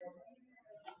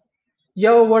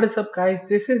Yo, what is up, guys?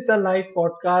 This is the live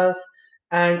podcast,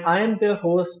 and I am their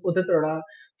host Udit Arora.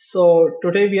 So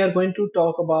today we are going to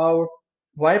talk about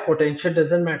why potential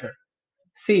doesn't matter.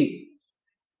 See,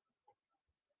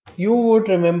 you would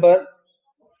remember,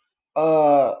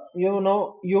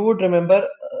 you would remember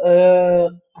a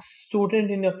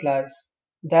student in your class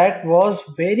that was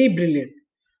very brilliant.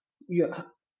 Your,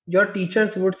 your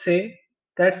teachers would say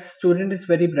that student is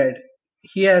very bright.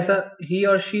 He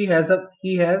or she has a,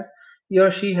 he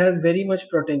or she has very much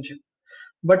potential.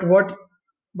 But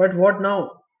what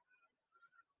now?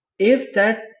 If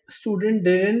that student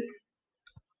didn't,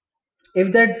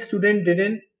 if that student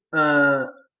didn't, uh,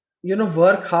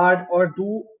 work hard or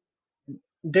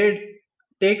did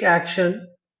take action,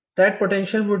 that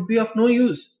potential would be of no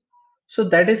use. So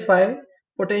that is why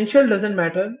potential doesn't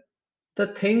matter.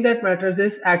 The thing that matters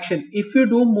is action. If you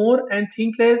do more and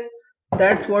think less,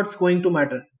 that's what's going to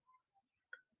matter.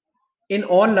 In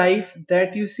all life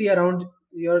that you see around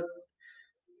your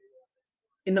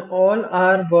in all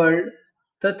our world,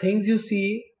 the things you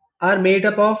see are made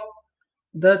up of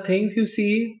the things you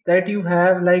see that you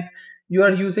have, like you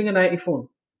are using an iPhone.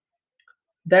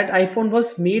 That iPhone was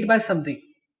made by something.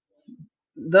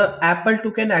 The Apple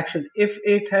took an action. If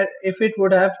it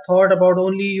would have thought about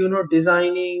only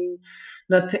designing,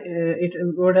 nothing, it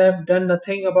would have done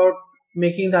nothing about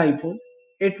making the iPhone.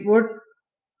 It would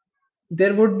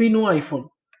There would be no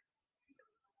iPhone.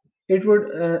 It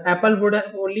would Apple would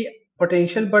have only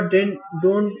potential, but didn't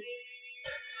do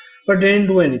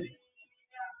anything.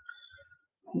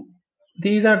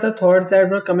 These are the thoughts that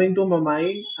were coming to my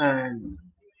mind, and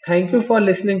thank you for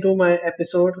listening to my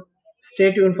episode.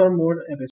 Stay tuned for more episodes.